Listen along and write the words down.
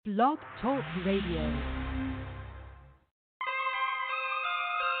Blog Talk Radio.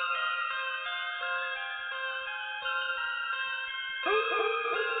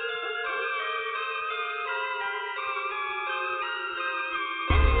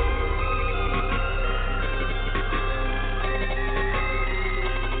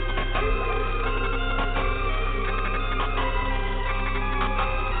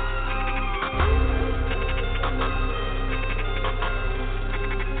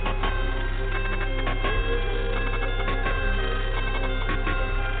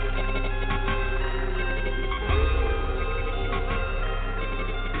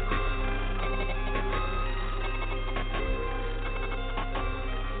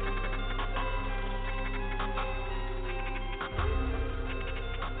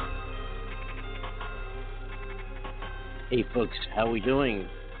 Hey folks, how we doing?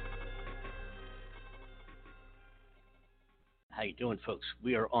 How you doing, folks?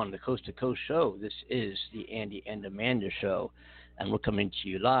 We are on the Coast to Coast show. This is the Andy and Amanda show, and we're coming to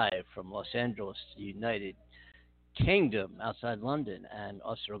you live from Los Angeles, the United Kingdom, outside London, and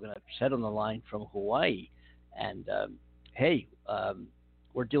also we're going to set on the line from Hawaii. And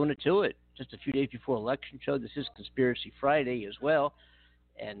we're doing it to it. Just a few days before election show. This is Conspiracy Friday as well,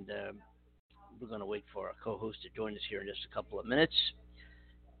 and we're going to wait for our co-host to join us here in just a couple of minutes.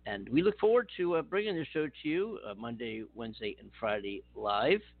 And we look forward to bringing the show to you Monday, Wednesday, and Friday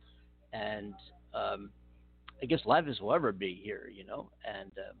live. And I guess live as we'll ever be here, you know.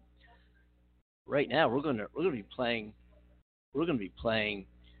 And right now we're going to be playing.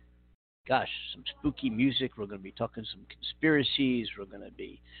 Gosh, some spooky music. We're going to be talking some conspiracies.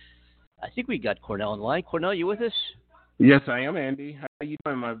 I think we got Cornell on the line. Cornell, you with us? Yes, I am, Andy. How you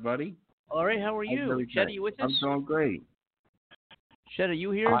doing, my buddy? All right, how are you? Really Chet, are you with us? I'm doing great. Chet, are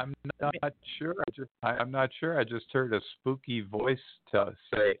you here? I'm not sure. I'm not sure. I just heard a spooky voice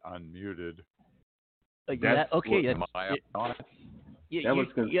say unmuted. Okay. Am I on? That was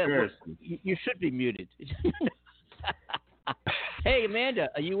conspiracy. You should be muted. Hey, Amanda,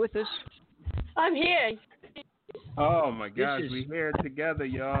 are you with us? I'm here. Oh, my gosh. We're here together,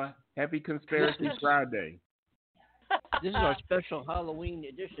 y'all. Happy Conspiracy Friday. This is our special Halloween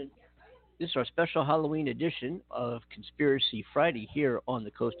edition. This is our special Halloween edition of Conspiracy Friday here on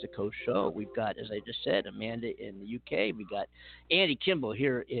the Coast to Coast show. We've got, as I just said, Amanda in the UK. We got Andy Kimball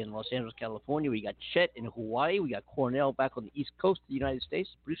here in Los Angeles, California. We got Chet in Hawaii. We got Cornell back on the East Coast of the United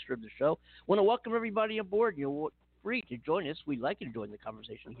States, producer of the show. Want to welcome everybody aboard. You're free to join us. We'd like you to join the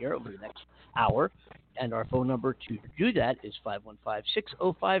conversation here over the next hour. And our phone number to do that is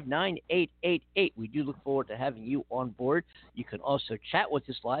 515-605-9888. We do look forward to having you on board. You can also chat with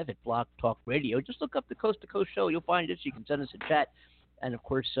us live at Blog Talk Radio. Just look up the Coast to Coast show. You'll find us. You can send us a chat. And, of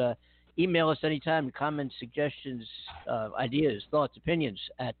course, email us anytime, comments, suggestions, ideas, thoughts, opinions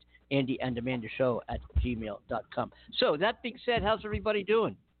at andyandamandaShow@gmail.com. So, that being said, how's everybody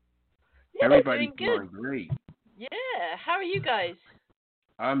doing? Yeah, Everybody's doing doing great. Yeah, how are you guys?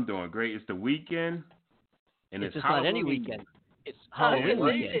 I'm doing great. It's the weekend, and it's just Halloween. not any weekend. It's Halloween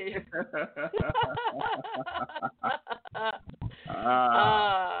weekend.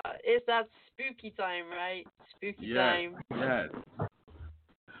 It's that spooky time, right? Spooky time. Yes.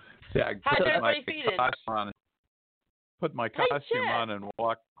 Yeah, How's everybody feeling? Put my costume on and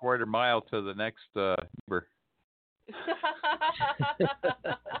walk a quarter mile to the next neighbor.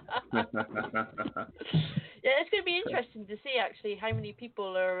 Yeah, it's going to be interesting to see actually how many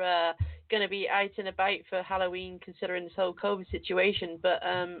people are going to be out and about for Halloween, considering this whole COVID situation. But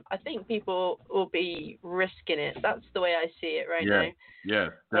I think people will be risking it. That's the way I see it right now. Yeah,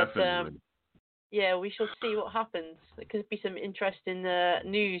 definitely. Yeah, we shall see what happens. There could be some interesting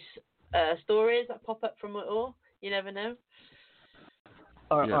news stories that pop up from it all. You never know.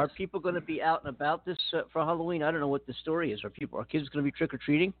 Are people going to be out and about this for Halloween? I don't know what the story is. Are kids going to be trick or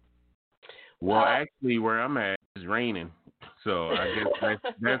treating? Well, actually, where I'm at is raining, so I guess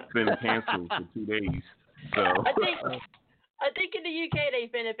that's been canceled for 2 days. So I think in the UK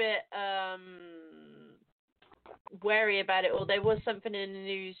they've been a bit wary about it. Or there was something in the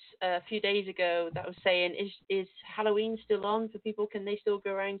news a few days ago that was saying, "Is Halloween still on for people? Can they still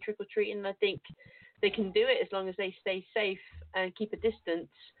go around trick or treating?" I think they can do it as long as they stay safe and keep a distance.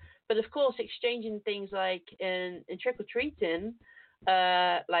 But of course, exchanging things like in trick or treating,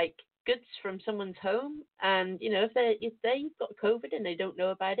 like goods from someone's home, and if they've got COVID and they don't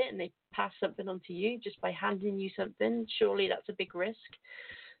know about it and they pass something on to you just by handing you something, surely that's a big risk.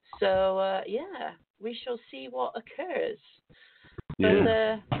 So we shall see what occurs.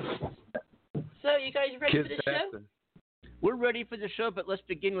 Yeah. But, so you guys ready for the show? We're ready for the show, but let's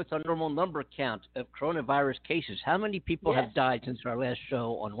begin with our normal number count of coronavirus cases. How many people have died since our last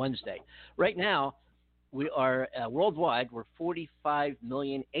show on Wednesday? Right now, we are worldwide. We're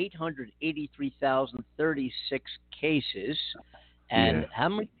 45,883,036 cases, and how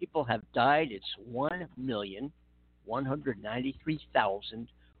many people have died? It's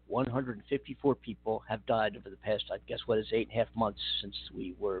 1,193,154 people have died over the past, I guess, 8.5 months since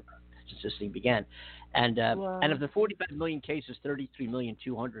this thing began, and of the 45 million cases,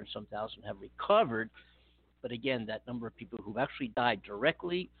 33,200,000 have recovered. But again, that number of people who've actually died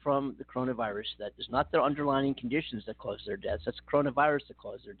directly from the coronavirus, that is not their underlying conditions that cause their deaths, that's coronavirus that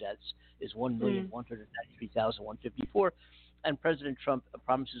caused their deaths, is 1,193,154. And President Trump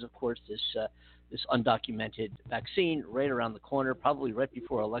promises, of course, this undocumented vaccine right around the corner, probably right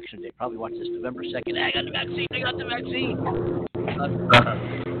before Election Day. Probably watch this November 2nd. I got the vaccine.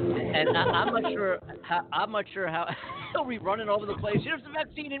 And I'm not sure how he'll be running over the place. Here's the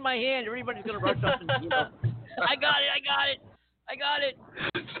vaccine in my hand. Everybody's going to rush up and, I got it.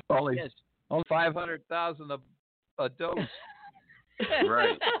 Only 500,000 a dose.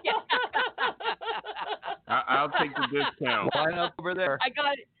 Right. I'll take the discount. Line up over there. I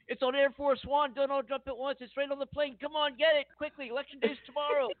got it. It's on Air Force One. Don't all jump at once. It's right on the plane. Come on, get it quickly. Election Day's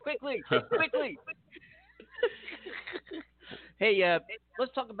tomorrow. Quickly. Hey,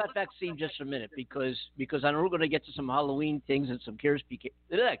 let's talk about vaccine just for a minute because I know we're going to get to some Halloween things and some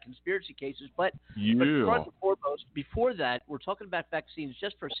conspiracy cases, but first and foremost, before that, we're talking about vaccines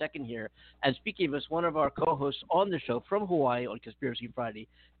just for a second here. And speaking of us, one of our co-hosts on the show from Hawaii on Conspiracy Friday,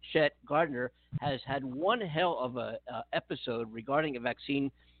 Chet Gardner, has had one hell of a episode regarding a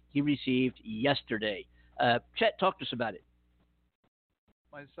vaccine he received yesterday. Chet, talk to us about it.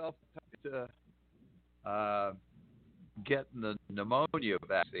 Myself, getting the pneumonia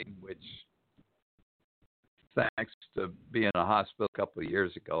vaccine, which, thanks to being in a hospital a couple of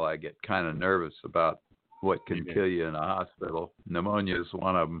years ago, I get kind of nervous about what can kill you in a hospital. Pneumonia is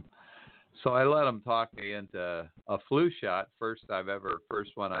one of them. So I let them talk me into a flu shot, first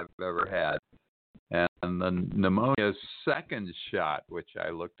one I've ever had. And the pneumonia second shot, which I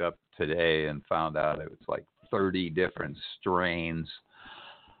looked up today and found out it was like 30 different strains.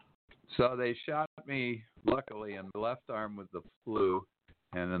 So they shot me, luckily, in the left arm with the flu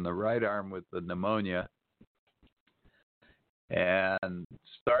and in the right arm with the pneumonia. And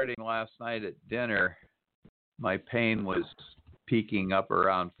starting last night at dinner, my pain was peaking up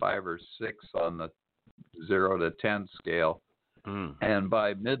around 5 or 6 on the 0 to 10 scale. And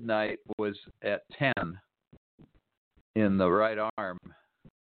by midnight was at 10 in the right arm.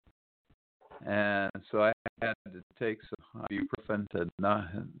 And so I had to take some ibuprofen to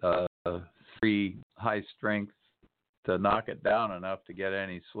 3 high strength to knock it down enough to get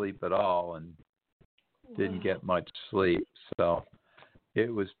any sleep at all, and didn't get much sleep. So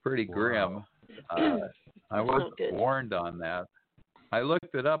it was pretty grim. I wasn't warned on that. I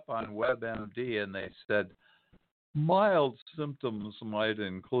looked it up on WebMD, and they said mild symptoms might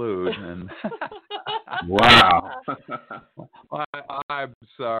include. And wow. I'm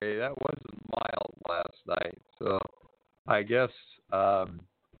sorry, that wasn't mild last night. So I guess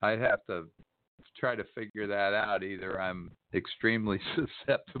I'd have to try to figure that out. Either I'm extremely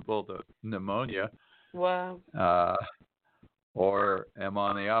susceptible to pneumonia, or am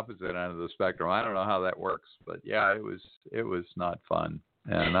on the opposite end of the spectrum. I don't know how that works, but yeah, it was not fun,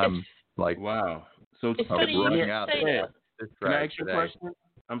 and I'm like, wow. So it's funny you running out say there. Can I ask you a question?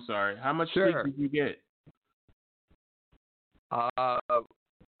 I'm sorry. How much sleep did you get? I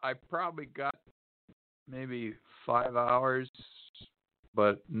probably got maybe 5 hours,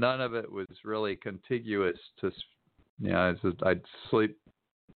 but none of it was really contiguous to, I'd sleep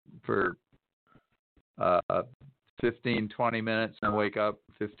for 15, 20 minutes and wake up,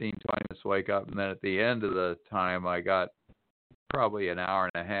 15, 20 minutes, wake up. And then at the end of the time, I got probably an hour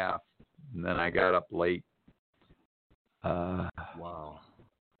and a half, and then I got up late. Wow.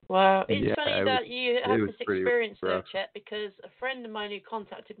 Wow. It's funny that you had this experience, though, rough. Chet, because a friend of mine who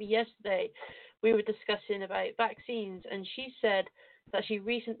contacted me yesterday, we were discussing about vaccines, and she said that she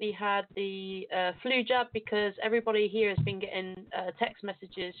recently had the flu jab because everybody here has been getting text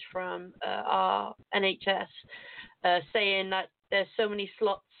messages from our NHS saying that there's so many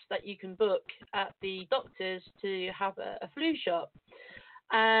slots that you can book at the doctors to have a flu shot.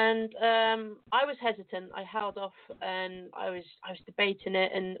 And I was hesitant. I held off, and I was debating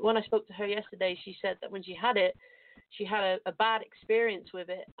it. And when I spoke to her yesterday, she said that when she had it, she had a bad experience with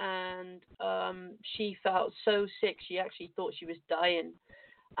it, and she felt so sick. She actually thought she was dying.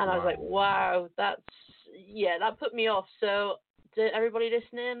 And I was like, wow, that put me off. So to everybody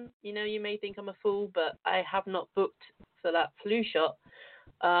listening, you may think I'm a fool, but I have not booked for that flu shot.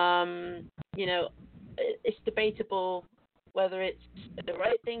 It's debatable whether it's the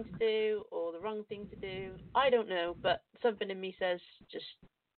right thing to do or the wrong thing to do. I don't know, but something in me says just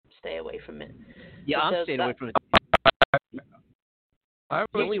stay away from it. Yeah, I'm staying away from it. I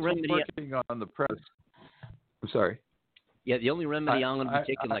The only was remedy- working on the press. I'm sorry. Yeah, the only remedy I'm going to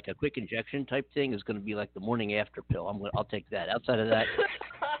be taking, like a quick injection type thing, is going to be like the morning after pill. I'll take that. Outside of that,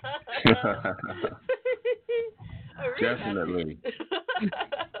 Definitely.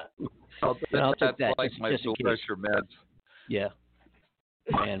 I'll take that. like my Just in blood case. pressure meds. yeah,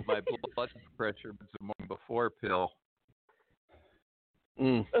 man. My blood pressure meds the morning before pill.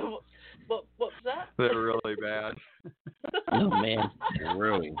 Mm. What's that? They're really bad. Oh man.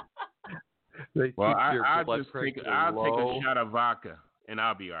 Really? They keep Well, your I'll blood just pressure take a low. shot of vodka, and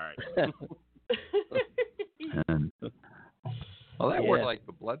I'll be all right. And, well, that Yeah. works like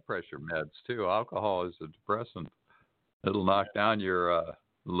the blood pressure meds too. Alcohol is a depressant. It'll knock down your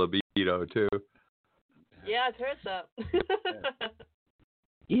libido too. Yeah, I've heard that.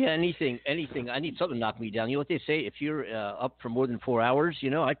 Yeah, anything. I need something to knock me down. You know what they say? If you're up for more than 4 hours,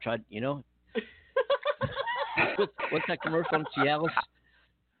 I tried. What's that commercial on Cialis?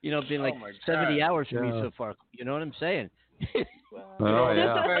 Been like 70 hours for me so far. You know what I'm saying? Oh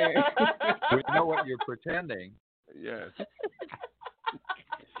yeah. We know what you're pretending. Yes.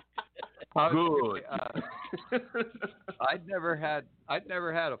 Good. I'd never had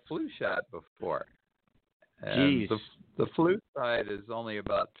a flu shot before. And Jeez. the flu side is only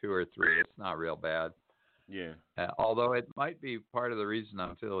about 2 or 3. It's not real bad. Yeah. Although it might be part of the reason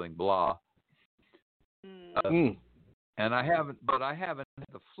I'm feeling blah. And I haven't had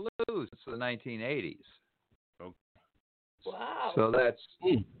the flu since the 1980s. Okay. Wow. So that's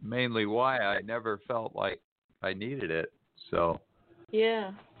mainly why I never felt like I needed it. So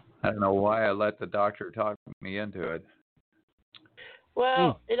Yeah. I don't know why I let the doctor talk me into it.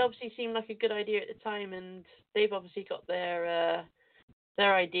 Well, it obviously seemed like a good idea at the time, and they've obviously got their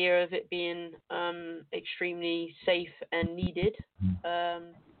idea of it being extremely safe and needed.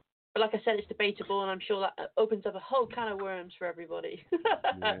 But like I said, it's debatable, and I'm sure that opens up a whole can of worms for everybody.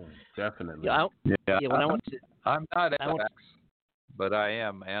 Yeah, definitely. Yeah, when I went to, I'm not anti-vax, but I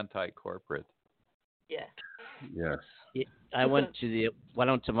am anti-corporate. Yeah. Yes. I went to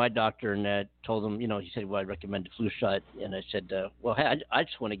my doctor and told him, he said, well, I recommend a flu shot. And I said, well, hey, I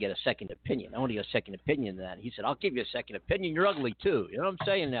just want to get a second opinion. I want to get a second opinion on that. He said, I'll give you a second opinion. You're ugly, too. You know what I'm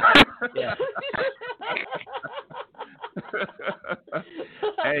saying now? Yeah.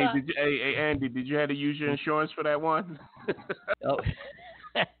 Hey, Andy, did you have to use your insurance for that one? Oh,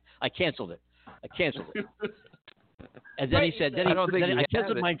 I canceled it. And then he said, I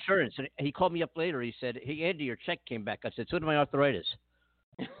canceled my insurance. And he called me up later. He said, hey, Andy, your check came back. I said, so did my arthritis.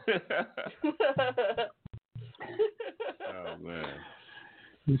 Oh, man.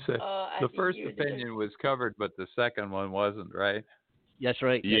 He said the first opinion was covered, but the second one wasn't, right? That's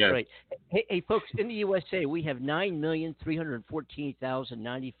right. Yeah. That's right. Hey, folks, in the USA, we have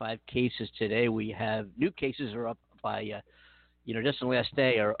 9,314,095 cases today. We have new cases are up by, just in the last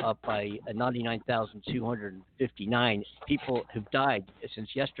day are up by 99,259. People who've died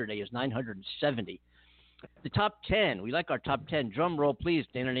since yesterday is 970. The top 10, we like our top 10. Drum roll, please.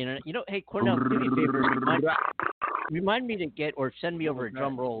 Hey, Cornell, do me a favor. Remind me to get or send me over a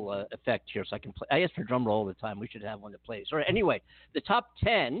drum roll effect here so I can play. I ask for drum roll all the time. We should have one that plays. All right, anyway, the top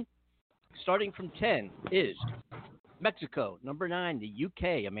 10, starting from 10, is Mexico. Number 9, the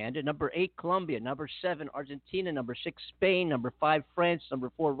UK, Amanda. Number 8, Colombia. Number 7, Argentina. Number 6, Spain. Number 5, France.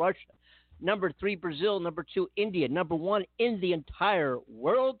 Number 4, Russia. Number 3, Brazil. Number 2, India. Number 1 in the entire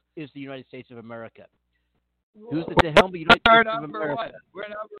world is the United States of America. Who's at the helm of the United States of America? We're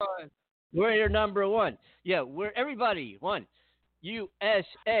number 1. We're number 1. Yeah, we're everybody. 1.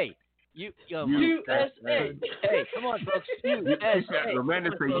 USA. USA. Hey, come on, folks. USA. Remember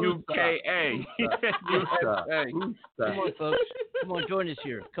to say UKA. USA. Come on, folks. Come on, join us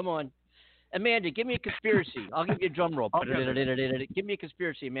here. Come on. Amanda, give me a conspiracy. I'll give you a drum roll. Give me a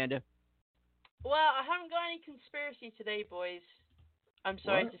conspiracy, Amanda. Well, I haven't got any conspiracy today, boys. I'm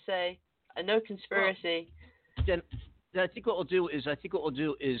sorry to say. No conspiracy. Then I think what we'll do is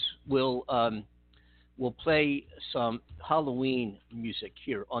we'll play some Halloween music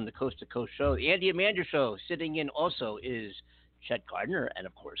here on the Coast to Coast Show. The Andy Amanda Show. Sitting in also is Chet Gardner and,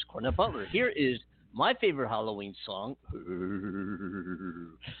 of course, Cornell Butler. Here is my favorite Halloween song,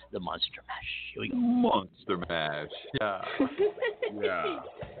 the Monster Mash. Here we go. Monster Mash. Yeah. Yeah.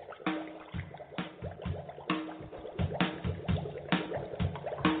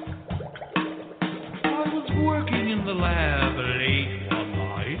 Working in the lab late one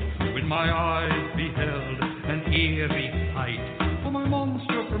night, when my eyes beheld an eerie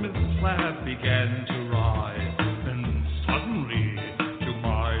began to rise, and suddenly, to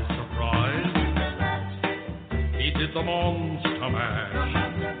my surprise, he did the monster mash.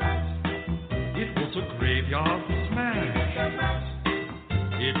 It was a graveyard smash.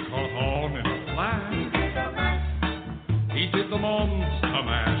 It caught on in a flash. He did the monster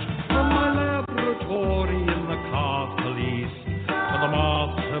mash. From my laboratory in the castle east to the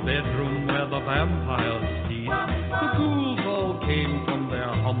master bedroom where the vampires feast, the ghouls all came from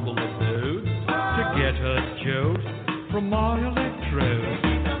their humble abodes to get a jolt from my electrode.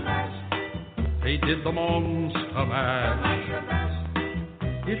 They did the monster mash.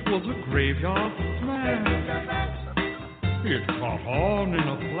 It was a graveyard smash. It caught on in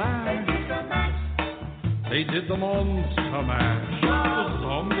a flash. They did the monster mash. The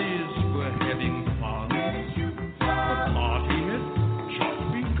zombies were having fun. The party had just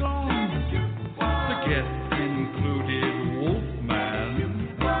begun. The guests included Wolfman,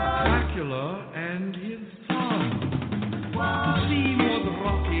 Dracula, and his son. The scene was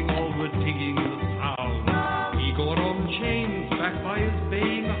rocking, all were digging the sound. Igor on chains, backed by his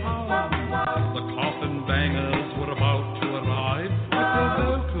baying hound. The coffin bangers were about to arrive with their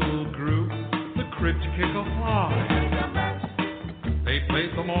vocal group, the Crypt Kicker 5. They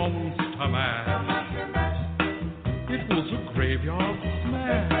played the monster mash. It was a graveyard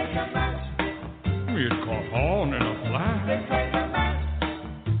smash. It caught on in a flash.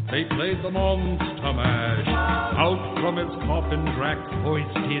 They played the monster mash. Out from its coffin, Drac's voice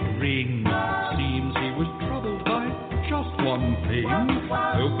did ring. Seems he was troubled by just one thing.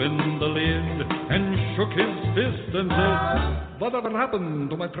 Opened the lid and shook his fist and said, "Whatever happened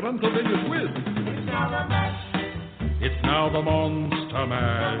to my Transylvania twist?" It's now the monster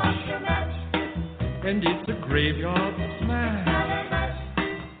mash. And it's a graveyard smash.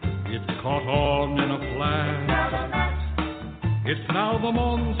 It's caught on in a flash. It's now the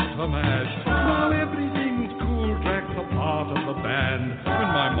monster mash. Now everything's cool. Drac's a part of the band. When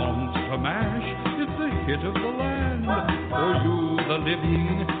my monster mash, it's a hit of the land. For you, the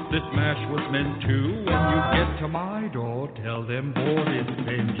living, this mash was meant to. When you get to my door, tell them Boris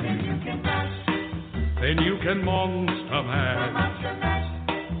sent you. Then you can monster mash.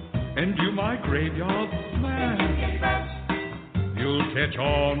 And do my graveyard smash. You'll catch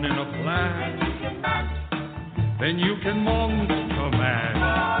on in a flash. Then you can monster mash.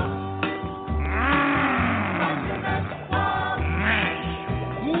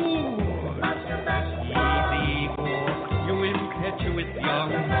 Easy for you impetuous young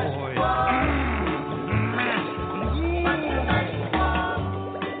boy.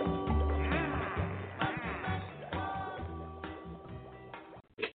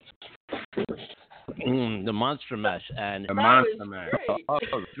 The Monster Mash, and The monster mash.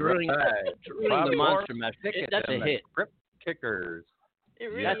 during the Monster Mash, that's a hit. Crypt Kickers. It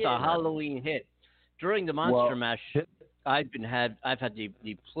really That's is. a Halloween hit. During the Monster Mash, I've had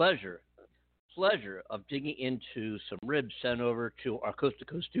the pleasure of digging into some ribs sent over to our Coast to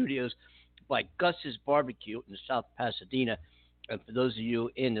Coast studios by Gus's Barbecue in South Pasadena. And for those of you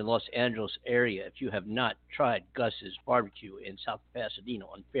in the Los Angeles area, if you have not tried Gus's Barbecue in South Pasadena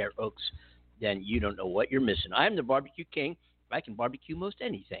on Fair Oaks, then you don't know what you're missing. I'm the barbecue king. I can barbecue most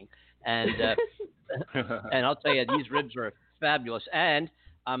anything. And and I'll tell you, these ribs are fabulous. And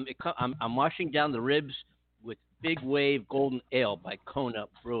I'm washing down the ribs with Big Wave Golden Ale by Kona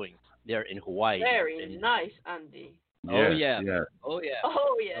Brewing there in Hawaii. Very nice, Andy. Oh, yeah. Oh, yeah.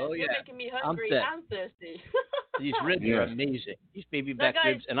 Oh, You're yeah. making me hungry and thirsty. These ribs are amazing. These baby back guys,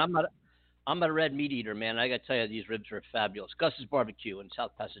 ribs. And I'm not a red meat eater, man. I got to tell you, these ribs are fabulous. Gus's Barbecue in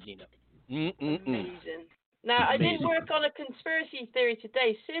South Pasadena. Amazing. Now, I didn't work on a conspiracy theory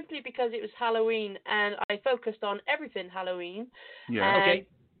today simply because it was Halloween and I focused on everything Halloween. Yeah. And Okay.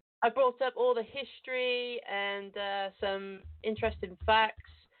 I brought up all the history and some interesting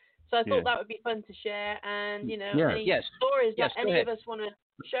facts. So I thought that would be fun to share. And, you know, any stories that any of us want to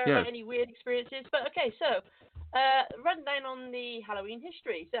share about any weird experiences. But, okay, so rundown on the Halloween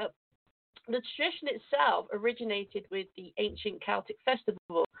history. So the tradition itself originated with the ancient Celtic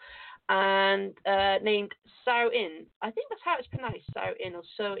festival and named Samhain. I think that's how it's pronounced, Samhain or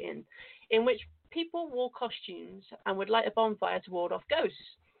Samhain, in which people wore costumes and would light a bonfire to ward off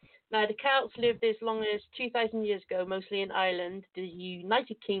ghosts. Now, the Celts lived as long as 2,000 years ago, mostly in Ireland, the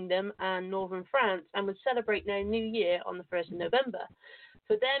United Kingdom, and northern France, and would celebrate their new year on the 1st of November.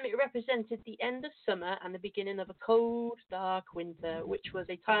 For them, it represented the end of summer and the beginning of a cold, dark winter, which was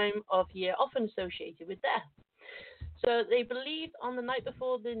a time of year often associated with death. So they believed on the night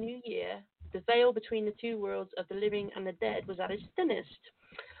before the new year, the veil between the two worlds of the living and the dead was at its thinnest.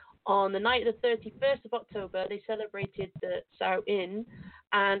 On the night of the 31st of October, they celebrated the Samhain,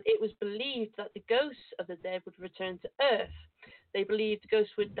 and it was believed that the ghosts of the dead would return to Earth. They believed the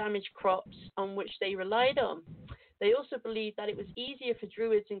ghosts would damage crops on which they relied on. They also believed that it was easier for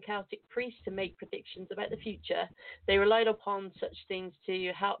druids and Celtic priests to make predictions about the future. They relied upon such things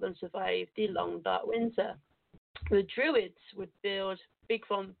to help them survive the long, dark winter. The druids would build big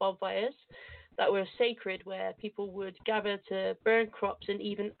bonfires that were sacred, where people would gather to burn crops and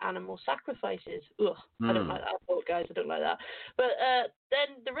even animal sacrifices. Ugh, I don't like that. Oh, guys, I don't like that. But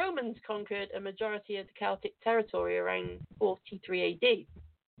then the Romans conquered a majority of the Celtic territory around 43 AD.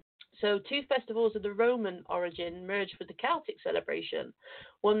 So two festivals of the Roman origin merged with the Celtic celebration.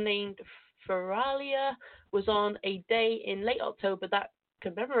 One named Feralia was on a day in late October that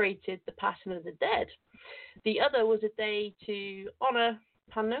commemorated the passing of the dead. The other was a day to honour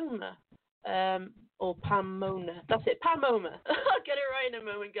Panoma, or Pomona. That's it, Pomona. I'll get it right in a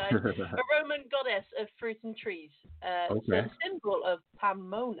moment, guys. A Roman goddess of fruit and trees. So the symbol of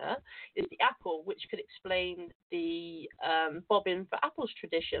Pomona is the apple, which could explain the bobbing for apples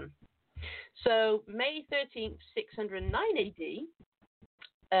tradition. So May 13th, 609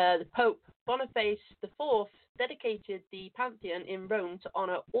 AD, the Pope Boniface IV dedicated the Pantheon in Rome to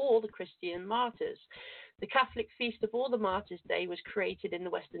honour all the Christian martyrs. The Catholic Feast of All the Martyrs Day was created in the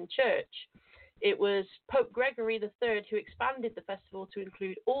Western Church. It was Pope Gregory III who expanded the festival to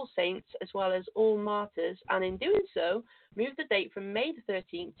include all saints as well as all martyrs, and in doing so, moved the date from May the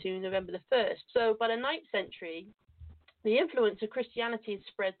 13th to November the 1st. So by the 9th century, the influence of Christianity had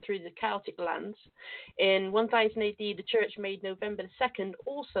spread through the Celtic lands. In 1000 AD, the Church made November the 2nd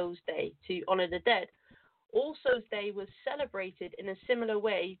All Souls Day to honour the dead. All Souls Day was celebrated in a similar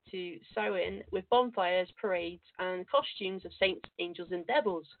way to Samhain, with bonfires, parades, and costumes of saints, angels, and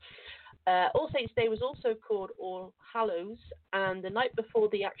devils. All Saints' Day was also called All Hallows, and the night before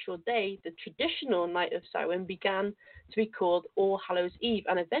the actual day, the traditional night of Samhain began to be called All Hallows Eve,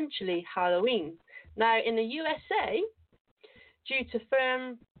 and eventually Halloween. Now, in the USA, due to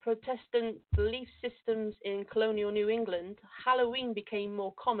firm Protestant belief systems in colonial New England, Halloween became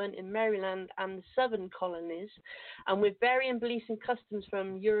more common in Maryland and the southern colonies, and with varying beliefs and customs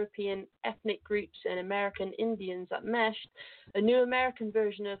from European ethnic groups and American Indians that meshed, a new American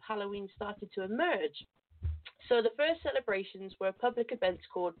version of Halloween started to emerge. So the first celebrations were public events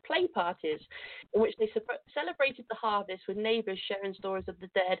called play parties, in which they celebrated the harvest with neighbours sharing stories of the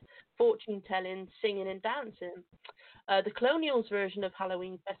dead, fortune-telling, singing and dancing. The colonials' version of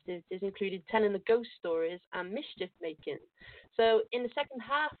Halloween festivities included telling the ghost stories and mischief-making. So in the second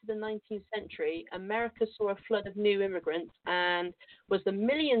half of the 19th century, America saw a flood of new immigrants, and was the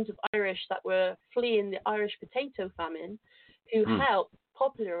millions of Irish that were fleeing the Irish potato famine who helped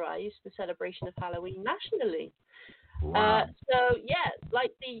popularise the celebration of Halloween nationally. Wow. So, yeah,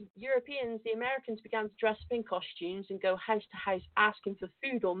 like the Europeans, the Americans began to dress up in costumes and go house to house asking for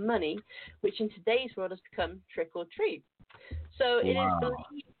food or money, which in today's world has become trick or treat. So it is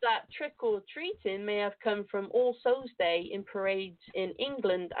believed that trick or treating may have come from All Souls Day in parades in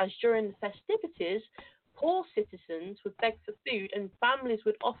England, as during the festivities, poor citizens would beg for food and families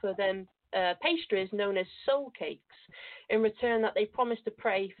would offer them pastries known as soul cakes in return that they promised to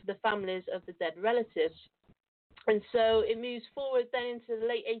pray for the families of the dead relatives. And so it moves forward then into the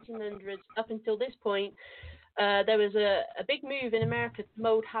late 1800s. Up until this point, there was a big move in America to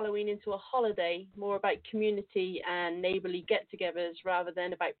mold Halloween into a holiday, more about community and neighborly get-togethers rather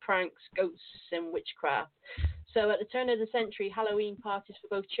than about pranks, ghosts, and witchcraft. So at the turn of the century, Halloween parties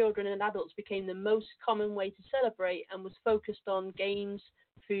for both children and adults became the most common way to celebrate, and was focused on games,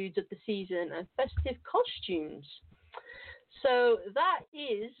 foods of the season, and festive costumes. So that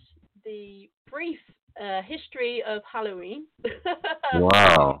is the brief history of Halloween.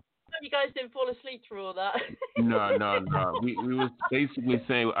 Wow. You guys didn't fall asleep through all that. No. We was basically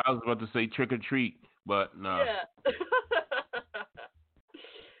saying, I was about to say trick or treat, but no. Yeah.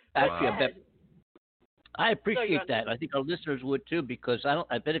 Actually, Wow. I appreciate that. I think our listeners would too, because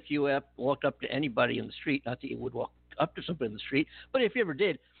I bet if you walked up to anybody in the street, not that you would walk up to somebody in the street, but if you ever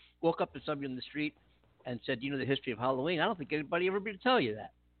did walk up to somebody in the street and said, you know, the history of Halloween, I don't think anybody ever would tell you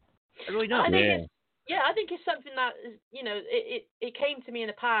that. I really don't. I think it's something that, you know, it came to me in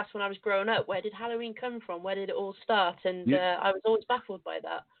the past when I was growing up. Where did Halloween come from? Where did it all start? And I was always baffled by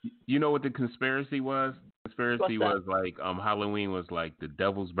that. You know what the conspiracy was? Conspiracy What's was like Halloween was like the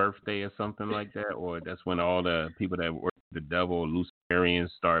devil's birthday or something like that, or that's when all the people that work the devil, Luciferians,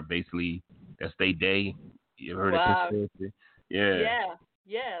 start basically, that's their day. You heard of conspiracy? Yeah,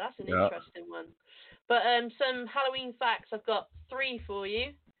 that's an interesting one. But some Halloween facts. I've got 3 for you.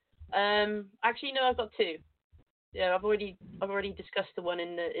 Actually, no, I've got 2. Yeah, I've already discussed the one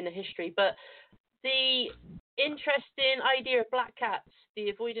in the history, but the interesting idea of black cats, the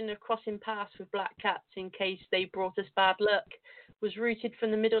avoiding of crossing paths with black cats in case they brought us bad luck, was rooted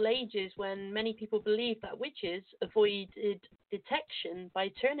from the Middle Ages when many people believed that witches avoided detection by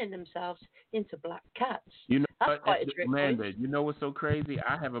turning themselves into black cats. You know, That's quite a trick, Amanda, you know what's so crazy?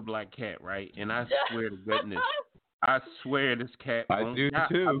 I have a black cat, right? And I swear to goodness, I swear this cat. I do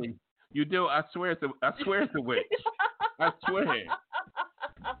too. I mean, you do. I swear it's a witch. I swear.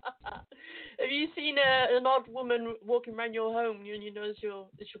 Have you seen an odd woman walking around your home and you know it's your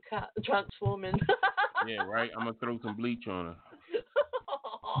cat transforming? Yeah, right. I'm gonna throw some bleach on her.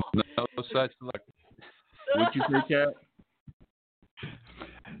 No such luck. What you say, cat?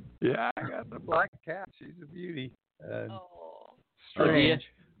 Yeah, I got the black cat. She's a beauty. Strange.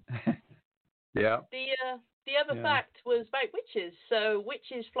 Yeah. The other fact was about witches. So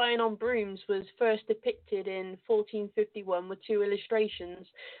witches flying on brooms was first depicted in 1451 with two illustrations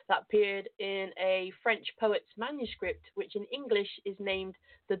that appeared in a French poet's manuscript, which in English is named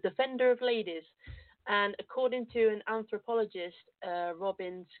The Defender of Ladies. And according to an anthropologist,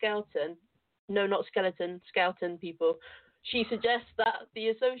 Robin Skelton, no, not skeleton, Skelton people, she suggests that the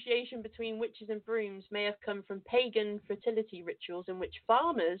association between witches and brooms may have come from pagan fertility rituals in which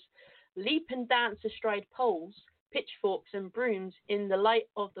farmers leap and dance astride poles, pitchforks and brooms in the light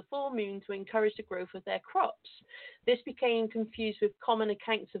of the full moon to encourage the growth of their crops. This became confused with common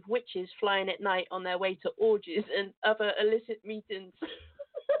accounts of witches flying at night on their way to orgies and other illicit meetings.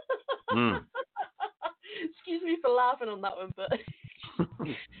 Excuse me for laughing on that one, but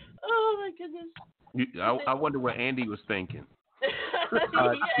oh my goodness. I wonder what Andy was thinking.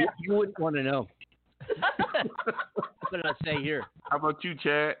 You wouldn't want to know. What did I say here? How about you,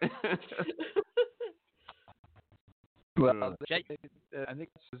 Chad? Well, I think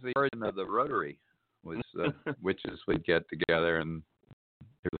this is the origin of the Rotary. Was witches would get together and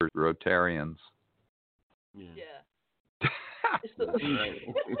they were Rotarians. Yeah.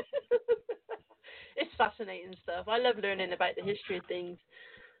 It's fascinating stuff. I love learning about the history of things,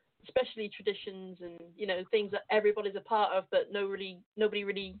 especially traditions and things that everybody's a part of, but nobody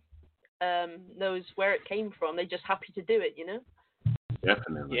really knows where it came from. They're just happy to do it,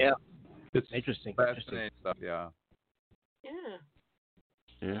 Definitely. Yeah. It's interesting. Fascinating stuff. Yeah.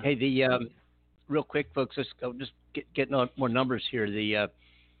 Hey, the real quick, folks. Let's go. Just getting on more numbers here. The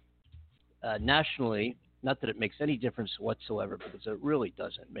nationally, not that it makes any difference whatsoever, because it really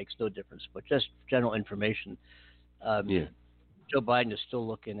doesn't. It makes no difference. But just general information. Joe Biden is still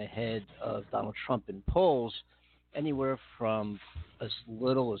looking ahead of Donald Trump in polls, anywhere from as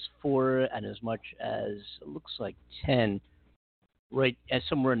little as 4 and as much as it looks like 10, right? As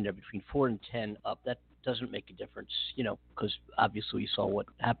somewhere in there between 4 and 10 up. That doesn't make a difference, because obviously we saw what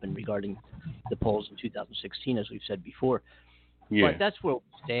happened regarding the polls in 2016, as we've said before. Yeah. But that's where we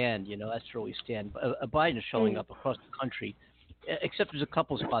stand, that's where we stand. Biden is showing up across the country, except there's a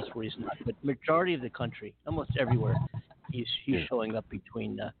couple of spots where he's not, but majority of the country, almost everywhere, he's showing up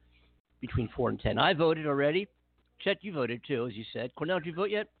between 4 and 10. I voted already. Chet, you voted too, as you said. Cornell, did you vote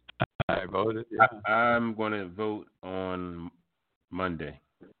yet? I voted. Yeah. I'm going to vote on Monday.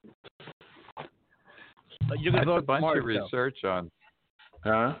 You're going to vote a bunch tomorrow, of research on.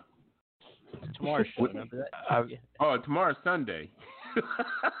 Huh? Tomorrow's show, remember that? Oh, tomorrow's Sunday.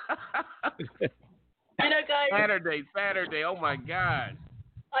 Guys. Saturday. Oh my God.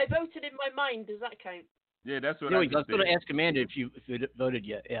 I voted in my mind. Does that count? Yeah, that's what I I was going to ask Amanda if you voted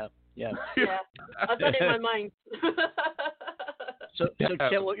yet. Yeah. Yeah, I've done it in my mind. So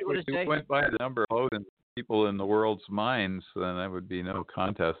Chet, what you want to say? If we went by the number of votes and people in the world's minds, then that would be no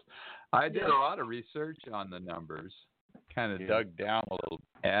contest. I did a lot of research on the numbers, kind of dug down a little,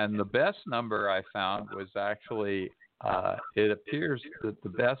 and the best number I found was actually, it appears that the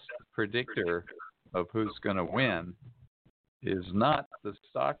best predictor of who's going to win is not the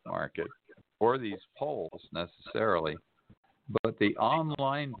stock market or these polls necessarily, but the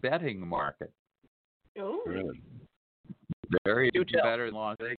online betting market. Oh. Really? Very better than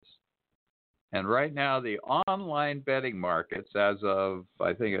Las Vegas. And right now, the online betting markets, as of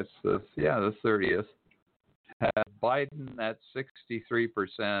I think it's the 30th, have Biden at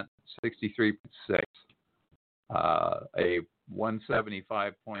 63%, 63.6, a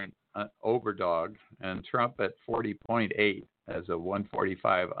 175-point overdog, and Trump at 40.8 as a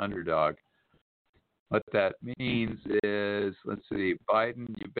 145 underdog. What that means is, let's see,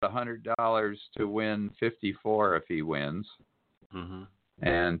 Biden, you bet $100 to win 54 if he wins. Mm-hmm.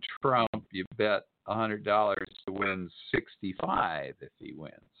 And Trump, you bet $100 to win 65 if he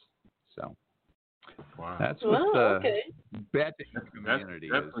wins. So Wow. That's what the betting That's community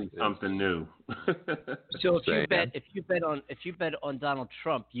definitely is something new. So if saying. you bet on Donald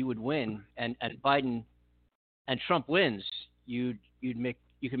Trump, you would win, and Biden and Trump wins, you can make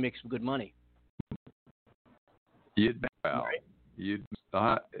some good money. You'd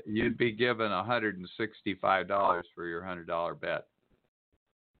be given $165 for your $100 bet.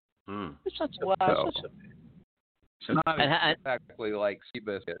 It's not so Wow. bad. It's not exactly like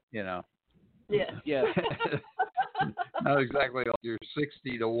Seabiscuit, you know. Yeah. Yeah. Not exactly like your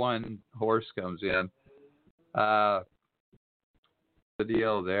 60-1 horse comes in. The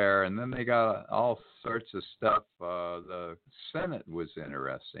deal there, and then they got all sorts of stuff. The Senate was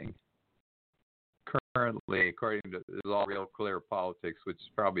interesting. Currently, according to this is all Real Clear Politics, which is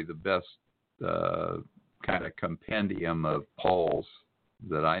probably the best kind of compendium of polls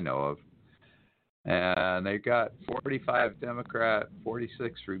that I know of. And they got 45 Democrat,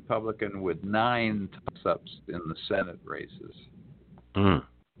 46 Republican, with 9 toss-ups in the Senate races. Okay.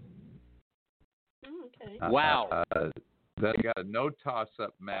 Wow. Then you got a no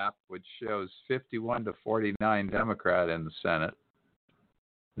toss-up map, which shows 51 to 49 Democrat in the Senate.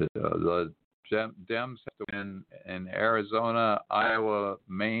 The Dems have to win in Arizona, Iowa,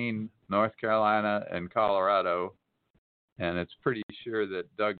 Maine, North Carolina, and Colorado. And it's pretty sure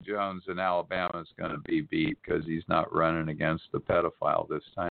that Doug Jones in Alabama is going to be beat because he's not running against the pedophile this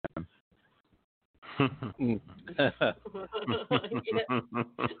time. I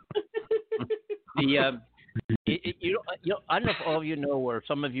don't know if all of you know, or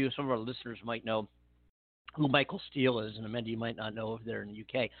some of our listeners might know who Michael Steele is, and Amanda, you might not know if they're in the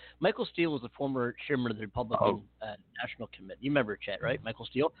UK. Michael Steele was the former chairman of the Republican National Committee. You remember Chet, right? Michael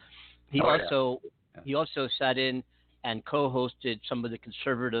Steele. He also sat in and co-hosted some of the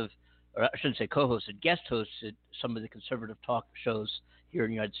conservative, or I shouldn't say co-hosted, guest hosted some of the conservative talk shows here in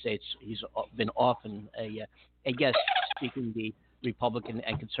the United States. He's been often a guest speaking the Republican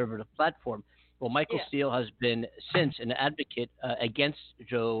and conservative platform. Well, Michael Steele has been since an advocate against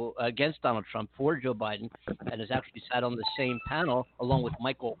Donald Trump for Joe Biden, and has actually sat on the same panel along with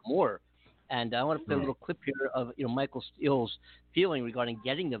Michael Moore. And I want to play a little clip here of Michael Steele's feeling regarding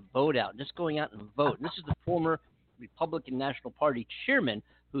getting the vote out, just going out and vote. And this is the former Republican National Party chairman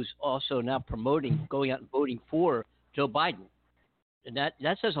who's also now promoting going out and voting for Joe Biden. And that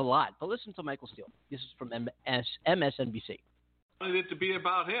says a lot. But listen to Michael Steele. This is from MSNBC. I wanted it to be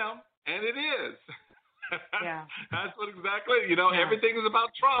about him. And it is. Yeah. That's what exactly, everything is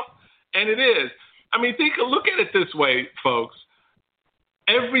about Trump, and it is. I mean, look at it this way, folks.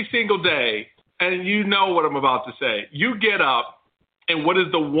 Every single day, and you know what I'm about to say, you get up, and what is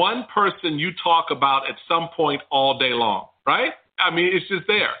the one person you talk about at some point all day long, right? I mean, it's just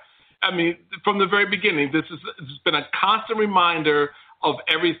there. I mean, from the very beginning, this has been a constant reminder of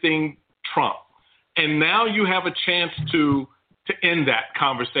everything Trump. And now you have a chance to end that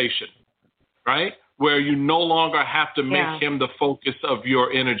conversation, right? Where you no longer have to make him the focus of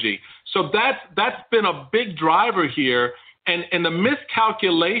your energy. So that's been a big driver here. And the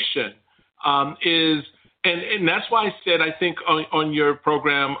miscalculation is, and that's why I said, I think on your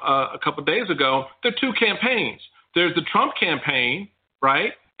program a couple of days ago, there are two campaigns. There's the Trump campaign,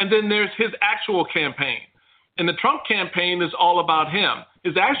 right? And then there's his actual campaign. And the Trump campaign is all about him.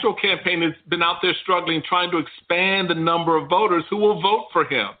 His actual campaign has been out there struggling, trying to expand the number of voters who will vote for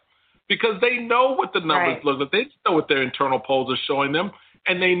him, because they know what the numbers look like. They know what their internal polls are showing them,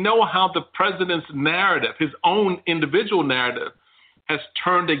 and they know how the president's narrative, his own individual narrative, has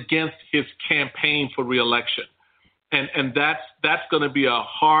turned against his campaign for reelection. And that's going to be a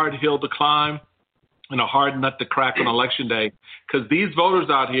hard hill to climb and a hard nut to crack on Election Day, because these voters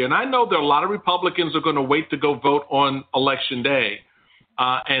out here, and I know there are a lot of Republicans who are going to wait to go vote on Election Day,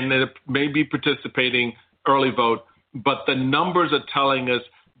 and they may be participating early vote, but the numbers are telling us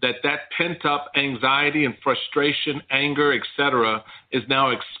that pent-up anxiety and frustration, anger, et cetera, is now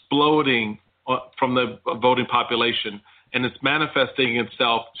exploding from the voting population, and it's manifesting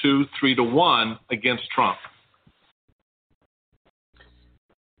itself 2-3 to 1 against Trump.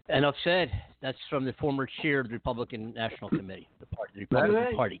 Enough said. That's from the former chair of the Republican National Committee, the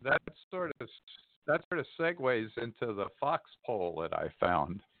Republican Party. That sort of segues into the Fox poll that I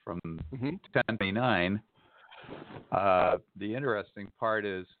found from 1029. The interesting part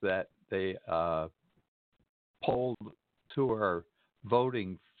is that they polled who are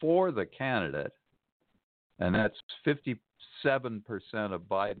voting for the candidate, and that's 57% of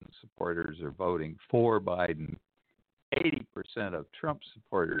Biden supporters are voting for Biden. 80% of Trump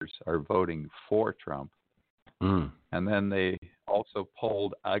supporters are voting for Trump. And then they also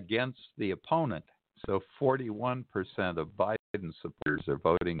polled against the opponent. So 41% of Biden supporters are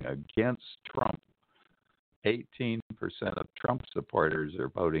voting against Trump. 18% of Trump supporters are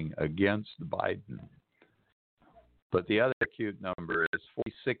voting against Biden. But the other cute number is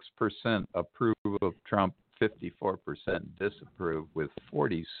 46% approve of Trump, 54% disapprove, with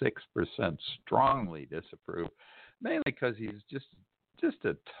 46% strongly disapprove, mainly because he's just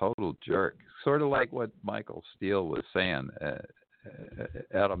a total jerk. Sort of like what Michael Steele was saying.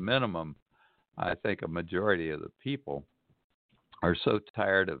 At a minimum, I think a majority of the people are so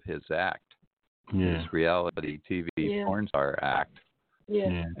tired of his act, his reality TV porn star act.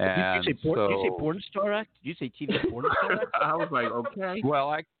 Yeah. Did you say porn star act? Did you say TV porn star act? I was like, okay. Well,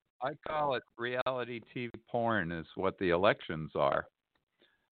 I call it reality TV porn is what the elections are.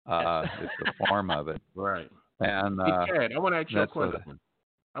 It's the form of it. Right. And hey, Ted, I want to ask you a question.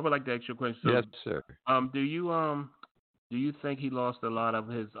 I would like to ask you a question. So, yes, sir. Do you think he lost a lot of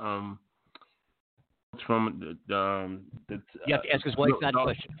his from the you have to ask his wife that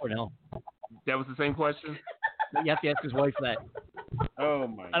question for now. That was the same question? You have to ask his wife that. Oh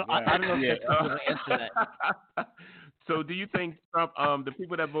my God! I don't know if that's going to answer that. So, do you think Trump, the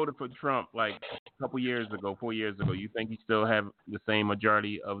people that voted for Trump like a couple years ago, 4 years ago, you think he still have the same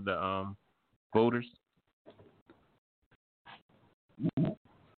majority of the voters?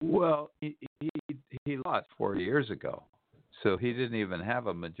 Well, he lost 4 years ago, so he didn't even have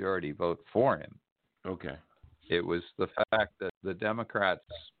a majority vote for him. Okay. It was the fact that the Democrats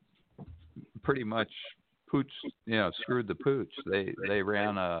pretty much screwed the pooch. They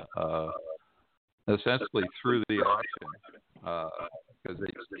ran essentially through the election because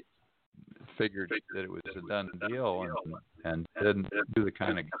they figured that it was a done deal and didn't do the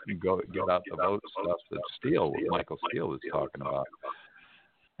kind of get out the vote stuff that Michael Steele was talking about.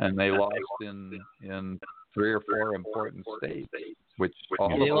 And they lost in 3 or 4 important states, which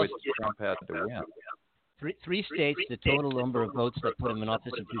Trump had to win. Three states, the total number of votes that put him in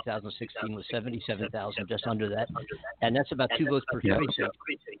office in 2016 was 77,000, just under that. And that's about 2 votes per precinct.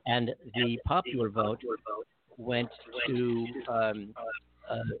 And the popular vote went to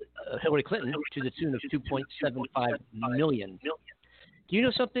Hillary Clinton to the tune of 2.75 million. Do you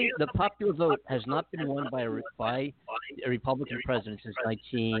know something? The popular vote has not been won by a Republican president since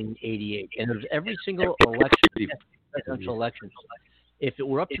 1988. And there's every single presidential election. If it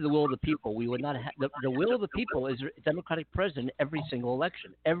were up to the will of the people, we would not have. The will of the people is a Democratic president every single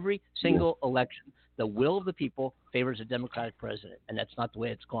election. Every single election. The will of the people favors a Democratic president, and that's not the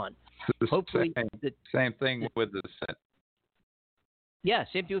way it's gone. Hopefully, same thing with the Senate. Yeah,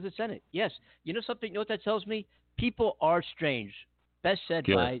 same thing with the Senate. Yes. You know something? You know what that tells me? People are strange. Best said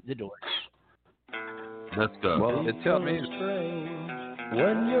by the Doors. Let's go. Well, it tells me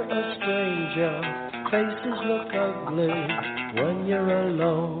when you're a stranger, faces look ugly. When you're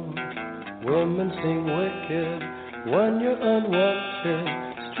alone, women seem wicked. When you're unwanted,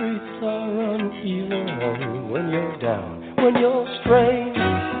 streets are uneven. When you're down, when you're strange,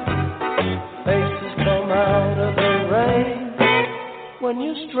 faces come out of the rain. When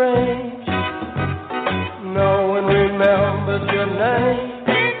you're strange, no one remembers your name.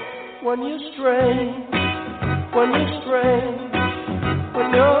 When you're strange, when you're strange, when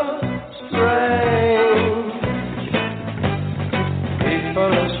you're strange.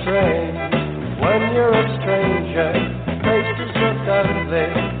 People are strange when you're a stranger. Faces look ugly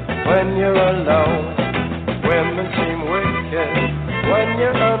when you're alone. Women seem wicked when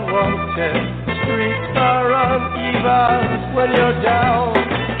you're unwanted. Streets are uneven when you're down.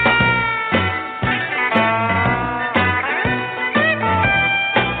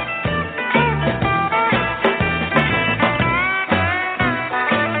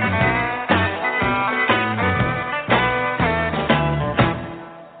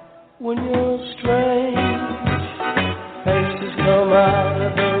 When you're strange, faces come out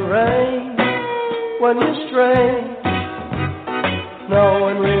of the rain. When you're strange, no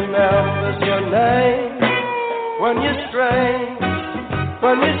one remembers your name. When you're strange,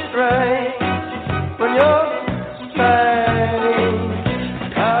 when you're strange, when you're strange.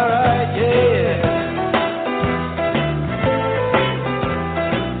 Alright, yeah.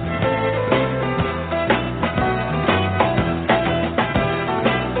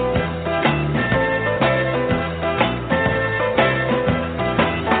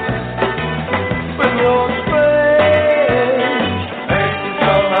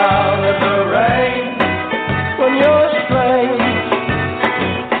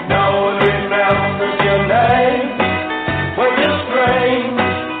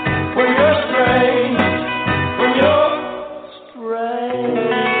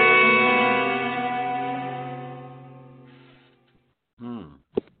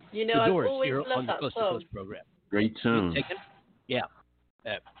 You know, I've always here loved on the that Coast to song. Coast program. Great tune. Yeah.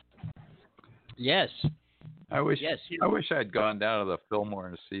 Yes. I wish Yes. I'd gone down to the Fillmore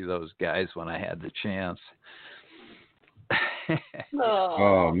to see those guys when I had the chance.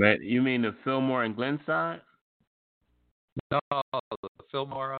 Oh man, you mean the Fillmore and Glenside? No, the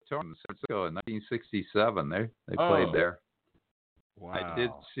Fillmore Auditorium in San Francisco in 1967. They played there. Wow. I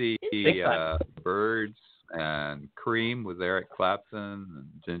did see Birds, and Cream with Eric Clapton and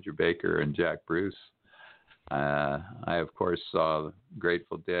Ginger Baker and Jack Bruce. I, of course, saw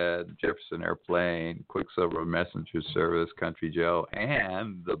Grateful Dead, Jefferson Airplane, Quicksilver Messenger Service, Country Joe,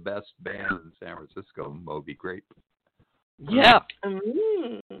 and the best band in San Francisco, Moby Grape. Yeah.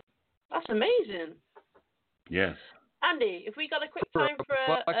 That's amazing. Yes. Andy, if we got a quick time for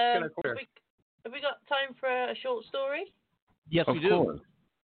have we got time for a short story? Yes, we do. Of course.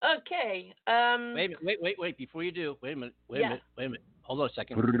 Okay. Wait. Before you do, wait a minute. Hold on a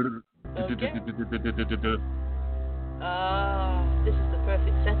second. Okay. This is the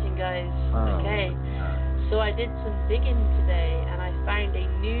perfect setting, guys. Okay. So I did some digging today, and I found a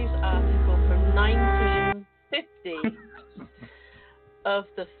news article from 1950 of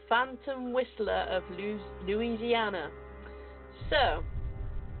the Phantom Whistler of Louisiana. So,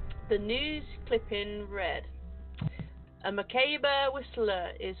 the news clipping read, a macabre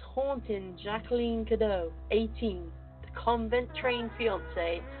whistler is haunting Jacqueline Cadeau, 18, the convent-trained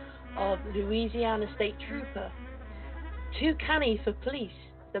fiancée of Louisiana State Trooper. Too canny for police,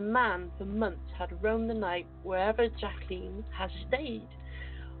 the man for months had roamed the night wherever Jacqueline has stayed,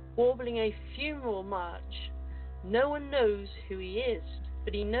 warbling a funeral march. No one knows who he is,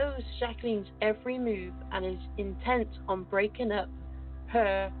 but he knows Jacqueline's every move and is intent on breaking up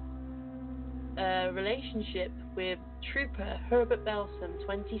her relationship with Trooper Herbert Belson,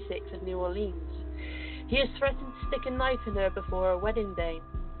 26, of New Orleans. He has threatened to stick a knife in her before her wedding day.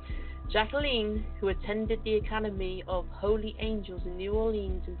 Jacqueline, who attended the Academy of Holy Angels in New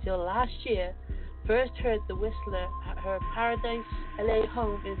Orleans until last year, first heard the whistler at her Paradise, LA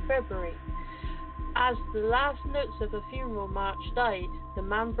home in February. As the last notes of a funeral march died, the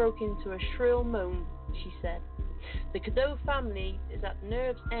man broke into a shrill moan, she said. The Cadeau family is at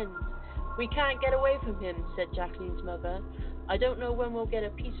nerve's end. We can't get away from him, said Jacqueline's mother. I don't know when we'll get a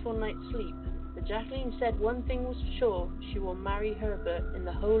peaceful night's sleep. But Jacqueline said one thing was sure, she will marry Herbert in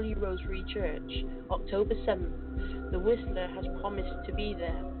the Holy Rosary Church, October 7th. The whistler has promised to be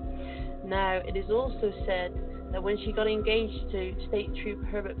there. Now, it is also said that when she got engaged to State Trooper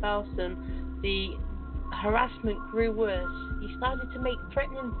Herbert Belson, the harassment grew worse. He started to make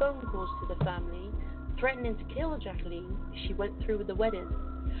threatening phone calls to the family, threatening to kill Jacqueline if she went through with the wedding.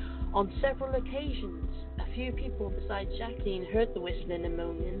 On several occasions, a few people besides Jacqueline heard the whistling and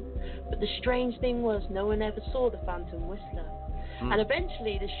moaning, but the strange thing was no one ever saw the phantom whistler. And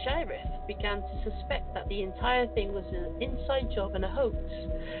eventually the sheriff began to suspect that the entire thing was an inside job and a hoax.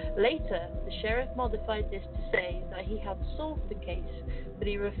 Later, the sheriff modified this to say that he had solved the case, but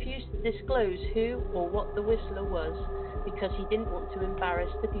he refused to disclose who or what the whistler was because he didn't want to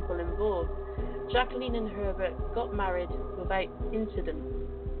embarrass the people involved. Jacqueline and Herbert got married without incident.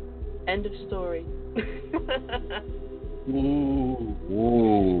 End of story. Ooh.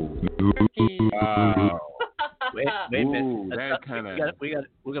 Wow. Wait a minute. Ooh, that kind of.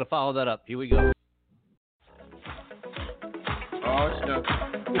 We're gonna follow that up. Here we go. Oh, shucks.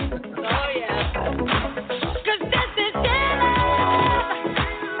 Oh, yeah.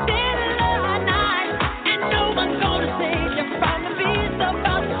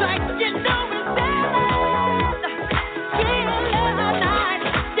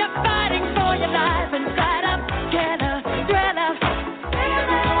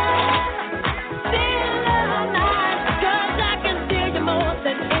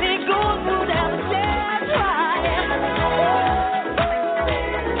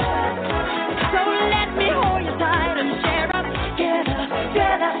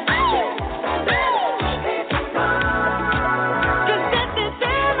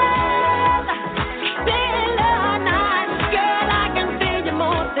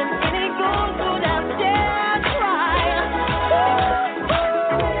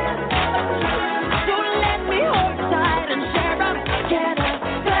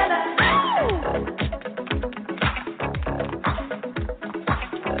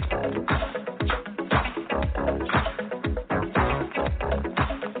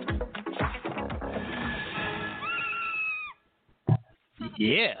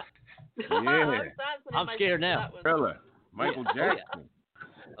 Yeah. Yeah. I'm scared now. Fella, Michael Jackson.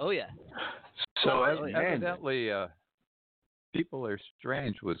 Oh, yeah. So evidently, People Are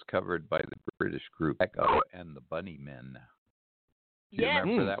Strange was covered by the British group Echo and the Bunnymen. Do you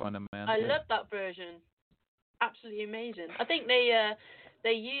remember that one, Amanda? I love that version. Absolutely amazing. I think they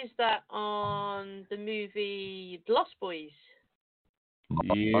They used that on the movie Lost Boys.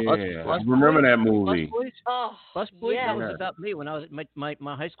 Yeah, Bus remember Boys? that movie? Bus Boys? Oh, Bus Boys? yes. That was about me when I was at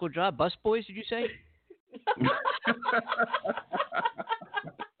my high school job. Bus Boys, did you say?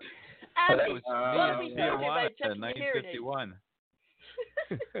 That Andy, was what are we me talking about in checking your hearing aids? 1951.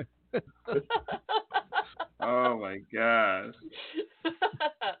 Oh my gosh.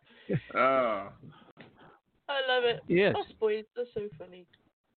 Oh. I love it. Yes. Lost Boys, that's so funny.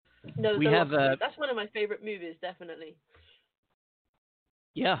 No, We The have, Lost Boys, that's one of my favorite movies, definitely.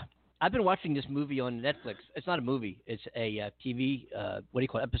 Yeah. I've been watching this movie on Netflix. It's not a movie. It's a TV, what do you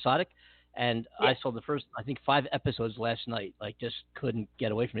call it, episodic. And I saw the first, I think, 5 episodes last night. Like, just couldn't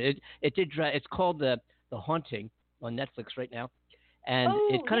get away from it. It did drag. It's called The Haunting on Netflix right now. And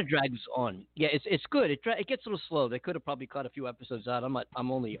it kind of drags on. Yeah, it's good. It gets a little slow. They could have probably cut a few episodes out. I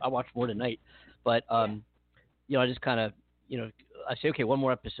watch more tonight. But, you know, I just kind of, you know, I say, okay, one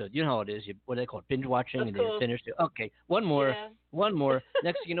more episode. You know how it is. What do they call it? Binge watching, and then you finish it. Okay, one more.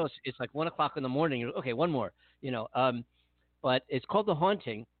 Next thing you know, it's like 1 o'clock in the morning. Okay, one more. You know, but it's called The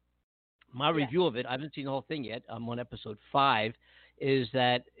Haunting. My review of it, I haven't seen the whole thing yet. I'm on episode 5. Is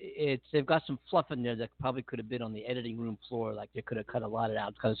that they've got some fluff in there that probably could have been on the editing room floor. Like they could have cut a lot of it out.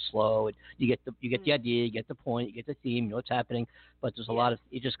 It's kind of slow. And you get the idea, you get the point, you get the theme, you know what's happening. But there's a lot of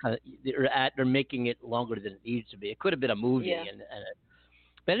it. Just kind of they're making it longer than it needs to be. It could have been a movie.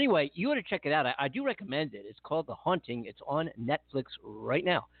 But anyway, you ought to check it out. I do recommend it. It's called The Haunting. It's on Netflix right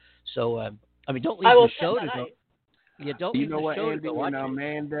now. So I mean, don't leave the show to go. Yeah, don't leave the show to go watch it.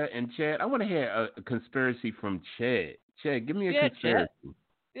 Amanda and Chad, I want to hear a conspiracy from Chad. Chad, give me a conspiracy.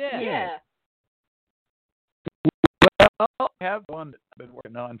 Yeah. Well, I have one that I've been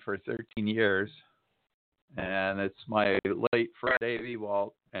working on for 13 years, and it's my late friend Dave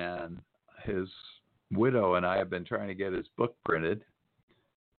Ewalt, and his widow and I have been trying to get his book printed.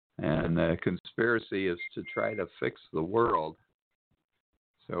 And the conspiracy is to try to fix the world.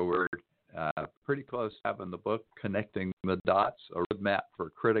 So we're pretty close to having the book, Connecting the Dots, a roadmap for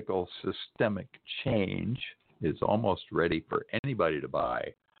critical systemic change, is almost ready for anybody to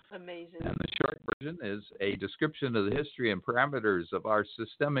buy. Amazing. And the short version is a description of the history and parameters of our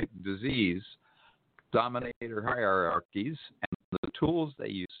systemic disease, dominator hierarchies, and the tools they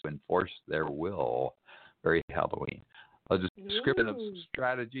use to enforce their will. Very Halloween. A description of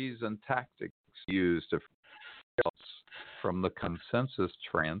strategies and tactics used to from the consensus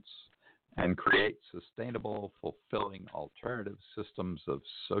trance and create sustainable, fulfilling alternative systems of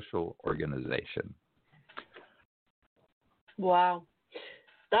social organization. Wow.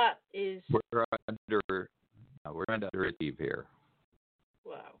 That is... We're under achieve here.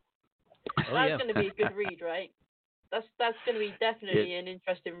 Wow. That's going to be a good read, right? That's going to be definitely an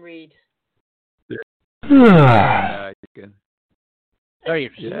interesting read. You can,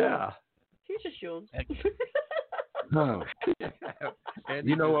 Very yeah. Here's just Sean. Oh.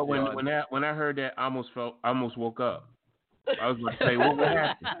 You know what? When I heard that, I almost woke up. I was going to say, what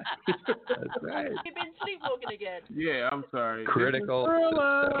happened? That's right. You've been sleepwalking again. Yeah, I'm sorry. Critical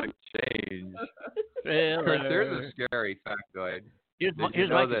systemic change. There's a scary factoid. Here's my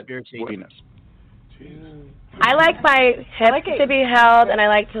conspiracy. I like my hips to be held, and I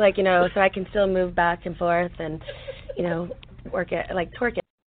like to, so I can still move back and forth and, work it, twerk it.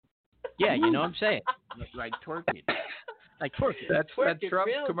 Yeah, you know what I'm saying? Like twerking. Like twerking. That's that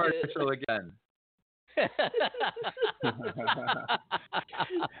Trump commercial again.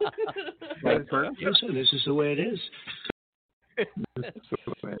 Listen, this is the way it is. That's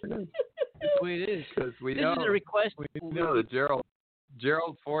the way it is. Because we this know, is a request. We know that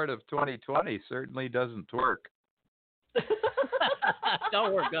Gerald Ford of 2020 certainly doesn't twerk.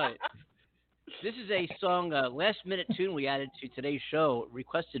 Don't work on it. This is a song, last-minute tune we added to today's show,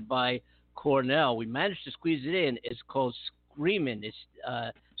 requested by Cornell. We managed to squeeze it in. It's called Screamin'. It's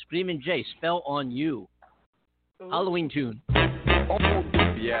Screamin' J, Spell on You. Ooh. Halloween tune. Oh,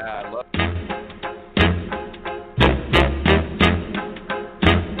 yeah, I love it.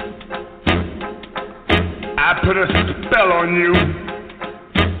 I put a spell on you.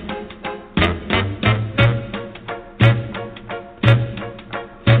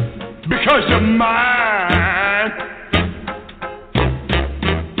 Because you're mine.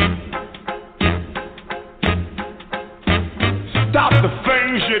 Stop the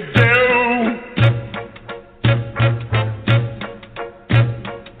things you do.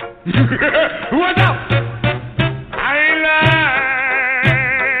 What's up? I ain't lying.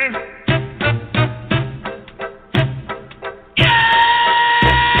 Yeah,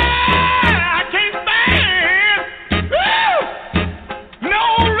 I can't stand. Woo! No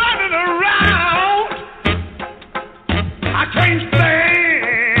running around. I can't stand.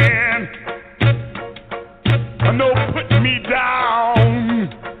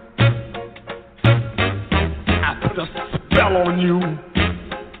 spell on you.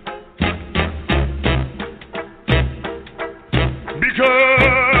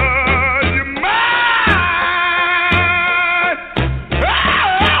 Because you're mine.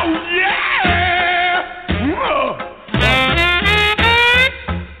 Oh, yeah.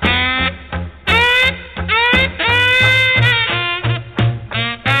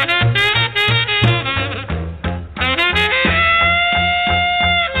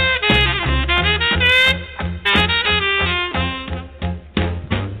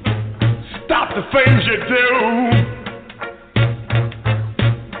 Stop the things you do.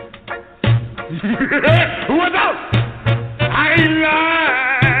 Without, I ain't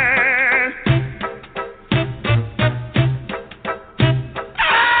lying.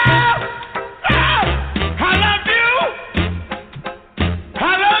 Oh, oh, I love you. I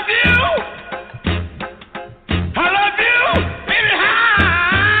love you. I love you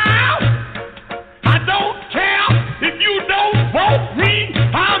anyhow. I don't care if you don't want me.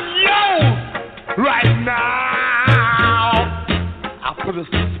 I'm yours right now. I'll put a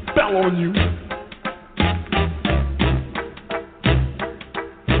spell on you.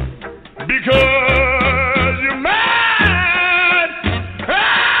 Because you're mine.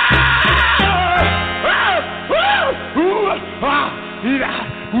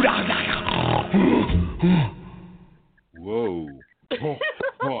 Whoa.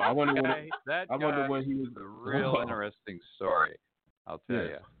 Oh, I wonder That I wonder guy when he was is a real interesting story. I'll tell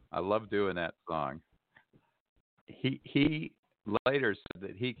you. I love doing that song. He later said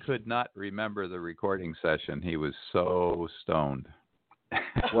that he could not remember the recording session. He was so stoned.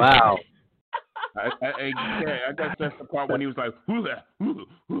 Wow. I guess that's the part when he was like, hula, hula,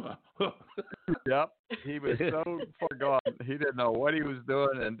 hula. Yep. He was so far gone. He didn't know what he was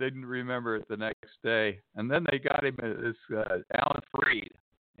doing and didn't remember it the next day. And then they got him this Alan Freed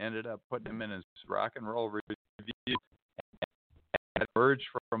ended up putting him in his rock and roll review. And emerged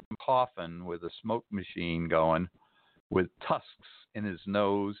from a coffin with a smoke machine going, with tusks in his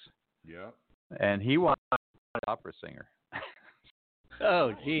nose. Yeah. And he wanted to be an opera singer.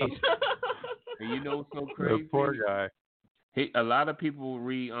 Oh, jeez. And you know what's so crazy? The poor guy. A lot of people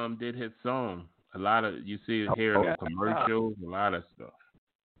did his song. A lot of you see it here in commercials, a lot of stuff.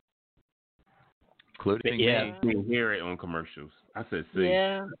 Including me. You can hear it on commercials. I said, see.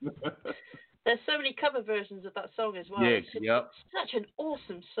 Yeah. There's so many cover versions of that song as well. Yeah, It's just yep. such an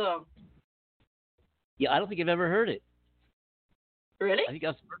awesome song. Yeah, I don't think I've ever heard it. Really? I think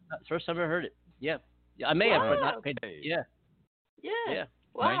that's the first time I heard it. Yeah. I may have, but not paid. Yeah. Yeah.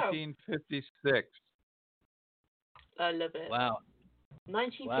 Wow. 1956. I love it. Wow.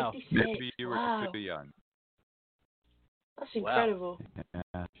 1956. Maybe you were too young. That's incredible. Yeah.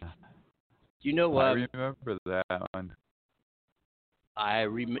 Do you know? I remember that one.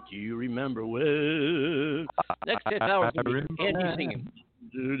 Do you remember when? Next 10 hours will be Andy singing.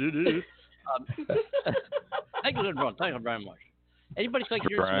 Thank you very much. Anybody like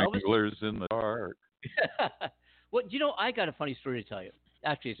hearing some Elvis? Stranglers in the dark. Well, you know, I got a funny story to tell you.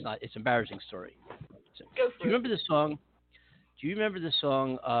 Actually, it's not. It's an embarrassing story. Go for Do you remember the song? Do you remember the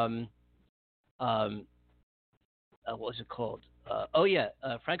song? What was it called?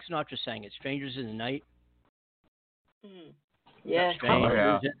 Frank Sinatra sang it. "Strangers in the Night." Yeah.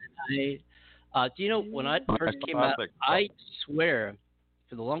 Strangers in the Night. Do you know when I first came out? I swear,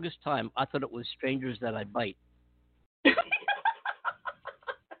 for the longest time, I thought it was "Strangers That I Bite."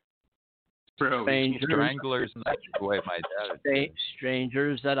 Stranglers, and that's the way my dad did.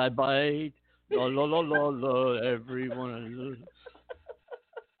 Strangers that I bite, la la la la la, everyone.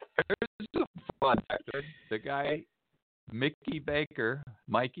 Here's a fun fact. The guy, Mikey Baker,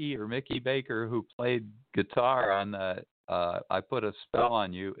 who played guitar on the "I Put a Spell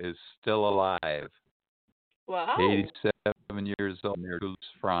on You," is still alive. Wow. 87 years old, near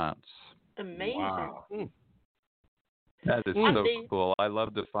Toulouse, France. Amazing. Wow. That is so cool. I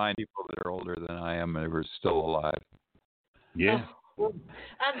love to find people that are older than I am and who are still alive. Yeah.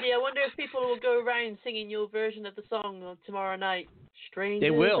 Andy, I wonder if people will go around singing your version of the song tomorrow night. Strangers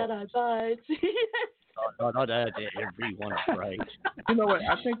They will. that I bite. No, everyone's right. You know what?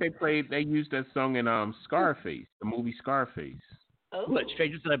 I think they used that song in Scarface, the movie Scarface. Oh. What,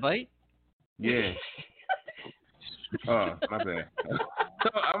 Strangers That I Bite? Yeah. Oh, my bad.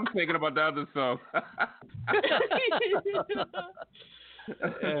 I'm thinking about the other song.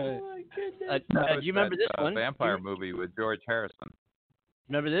 Oh my goodness. Do you remember this one? Vampire movie with George Harrison.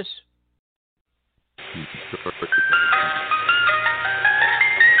 Remember this?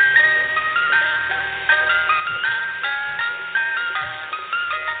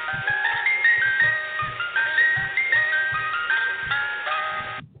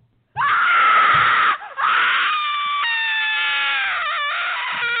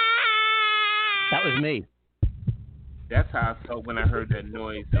 was me. That's how I felt when I heard that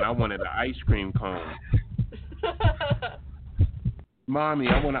noise, and I wanted an ice cream cone. Mommy,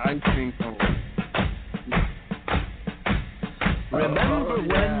 I want an ice cream cone. Remember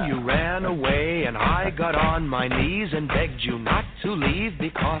when you ran away and I got on my knees and begged you not to leave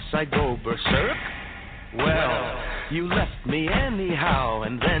because I'd go berserk? Well, you left me anyhow,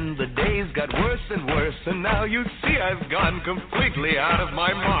 and then the days got worse and worse, and now you see I've gone completely out of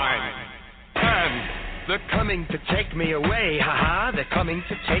my mind. And they're coming to take me away, ha-ha, they're coming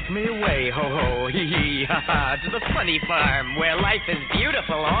to take me away, ho-ho, hee-hee, ha-ha, to the funny farm where life is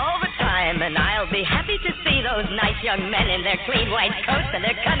beautiful all the time, and I'll be happy to see those nice young men in their clean white coats, and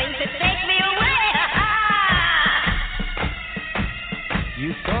they're coming to take me away, ha-ha!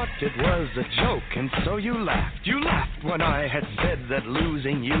 You thought it was a joke, and so you laughed. You laughed when I had said that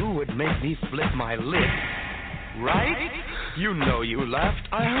losing you would make me flip my lid. Right? You know you laughed.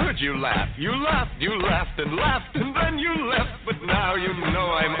 I heard you laugh. You laughed and laughed, and then you left. But now you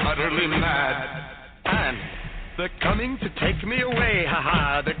know I'm utterly mad. And they're coming to take me away,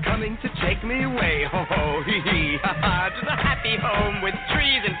 ha-ha. They're coming to take me away, ho-ho, hee-hee, ha-ha. To the happy home with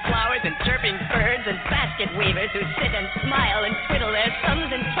trees and flowers and chirping birds and basket weavers who sit and smile and twiddle their thumbs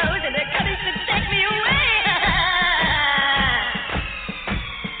and toes, and they're coming to take me away, ha-ha.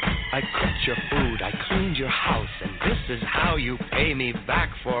 I cooked your food, I cleaned your house, and this is how you pay me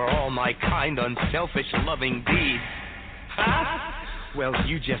back for all my kind, unselfish, loving deeds. Huh? Well,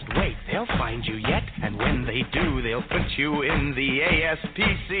 you just wait, they'll find you yet, and when they do, they'll put you in the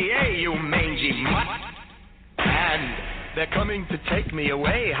ASPCA, you mangy mutt. And they're coming to take me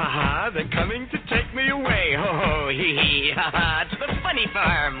away, ha-ha, they're coming to take me away, ho-ho, hee-hee, ha-ha, to the funny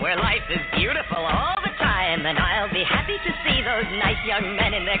farm where life is beautiful all the time, and I'll be happy to see those nice young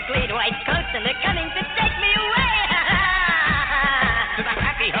men in their clean white coats, and they're coming to take me away, ha-ha, to the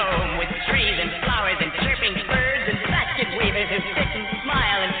happy home with trees and flowers and chirping birds and basket weavers who sit and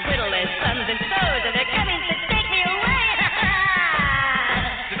smile and twiddle their thumbs and toes, and they're coming to take me away,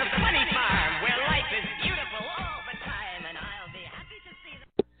 ha-ha, to the funny farm where life is beautiful all the time, and I'll be happy to see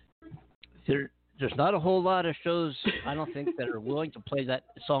them. There's not a whole lot of shows, I don't think, that are willing to play that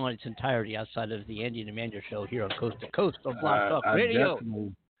song in its entirety outside of the Andy and Amanda show here on Coast to Coast on Blog Talk Radio.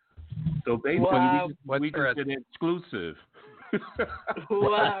 So basically, Wow. we just did an exclusive.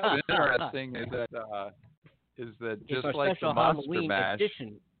 Wow. What's interesting is that It's just our like the special Monster Halloween Mash,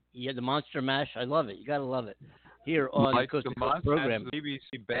 edition. Yeah, the Monster Mash. I love it. You got to love it. Here on like the Coast the to Coast Monster program. Mash, the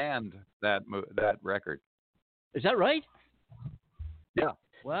BBC banned that record. Is that right? Yeah.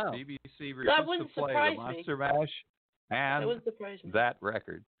 Wow. BBC refused That to wouldn't play surprise the me. Monster Mash That and wouldn't surprise me. that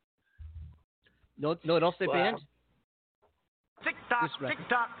record. No, what else they Wow. banned? Tick tock, This record. tick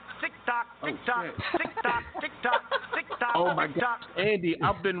tock, tick tock, tick tock, shit. tick tock, tick tock, tick tock. Oh my tick God, tock. Andy,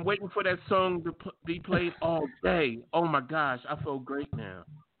 I've been waiting for that song to be played all day. Oh my gosh, I feel great now.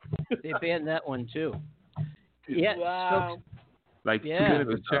 They banned that one too. Yeah. Wow. Like Yeah. 2 The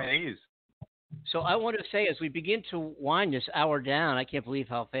minutes ago. Chinese. So I want to say, as we begin to wind this hour down, I can't believe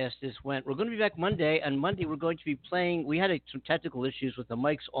how fast this went. We're going to be back Monday. On Monday, we're going to be playing. We had some technical issues with the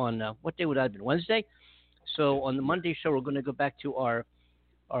mics on what day would that have been? Wednesday. So on the Monday show, we're going to go back to our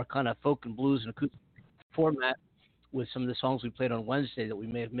kind of folk and blues and acoustic format with some of the songs we played on Wednesday that we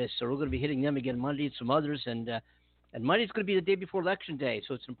may have missed. So we're going to be hitting them again Monday and some others. And Monday's going to be the day before Election Day.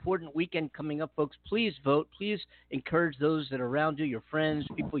 So it's an important weekend coming up, folks. Please vote. Please encourage those that are around you, your friends,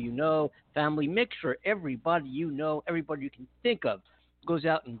 people you know, family. Make sure everybody you know, everybody you can think of goes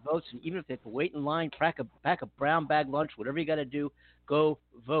out and votes. And even if they have to wait in line, pack a brown bag lunch, whatever you got to do, go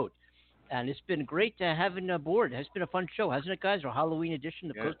vote. And it's been great to have you aboard. It's been a fun show, hasn't it, guys? Our Halloween edition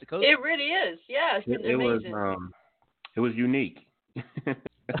of Coast to Coast. It really is. Yeah, it's been amazing. It was unique. Yes,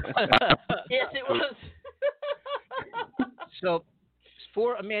 it was. So,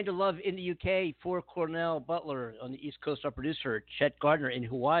 for Amanda Love in the UK, for Cornell Butler on the East Coast, our producer, Chet Gardner in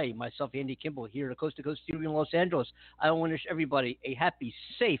Hawaii, myself, Andy Kimball, here at Coast to Coast Studio in Los Angeles, I want to wish everybody a happy,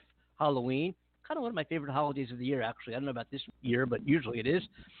 safe Halloween. Kind of one of my favorite holidays of the year, actually. I don't know about this year, but usually it is.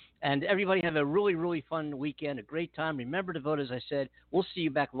 And everybody have a really, really fun weekend, a great time. Remember to vote, as I said. We'll see you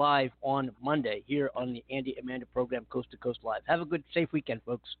back live on Monday here on the Andy Amanda program, Coast to Coast Live. Have a good, safe weekend,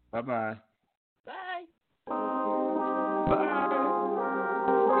 folks. Bye-bye. Bye.